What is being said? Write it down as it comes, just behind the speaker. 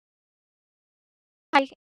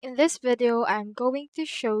In this video, I'm going to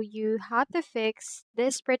show you how to fix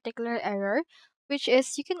this particular error, which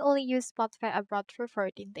is you can only use Spotify abroad for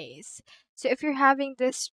 14 days. So if you're having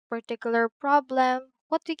this particular problem,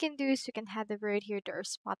 what we can do is we can head over here to our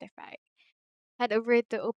Spotify. Head over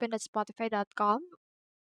to open.spotify.com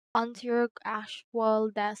onto your actual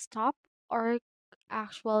desktop or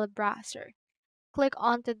actual browser. Click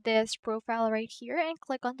onto this profile right here and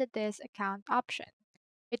click onto this account option.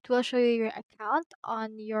 It will show you your account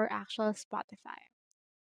on your actual Spotify.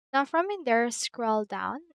 Now from in there, scroll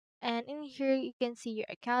down and in here you can see your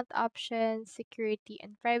account options, security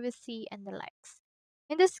and privacy and the likes.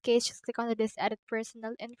 In this case, just click on this edit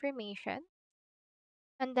personal information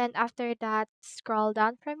and then after that, scroll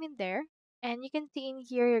down from in there and you can see in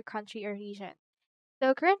here your country or region.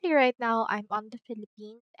 So currently right now I'm on the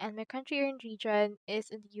Philippines and my country and region is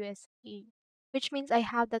in the USA, which means I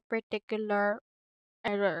have that particular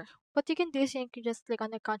error. What you can do is you can just click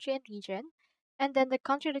on the country and region, and then the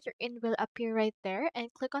country that you're in will appear right there,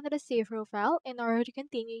 and click on the save profile in order to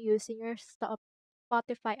continue using your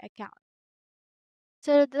Spotify account.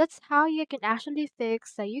 So that's how you can actually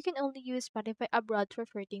fix that you can only use Spotify abroad for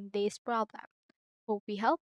 14 days problem. Hope we help.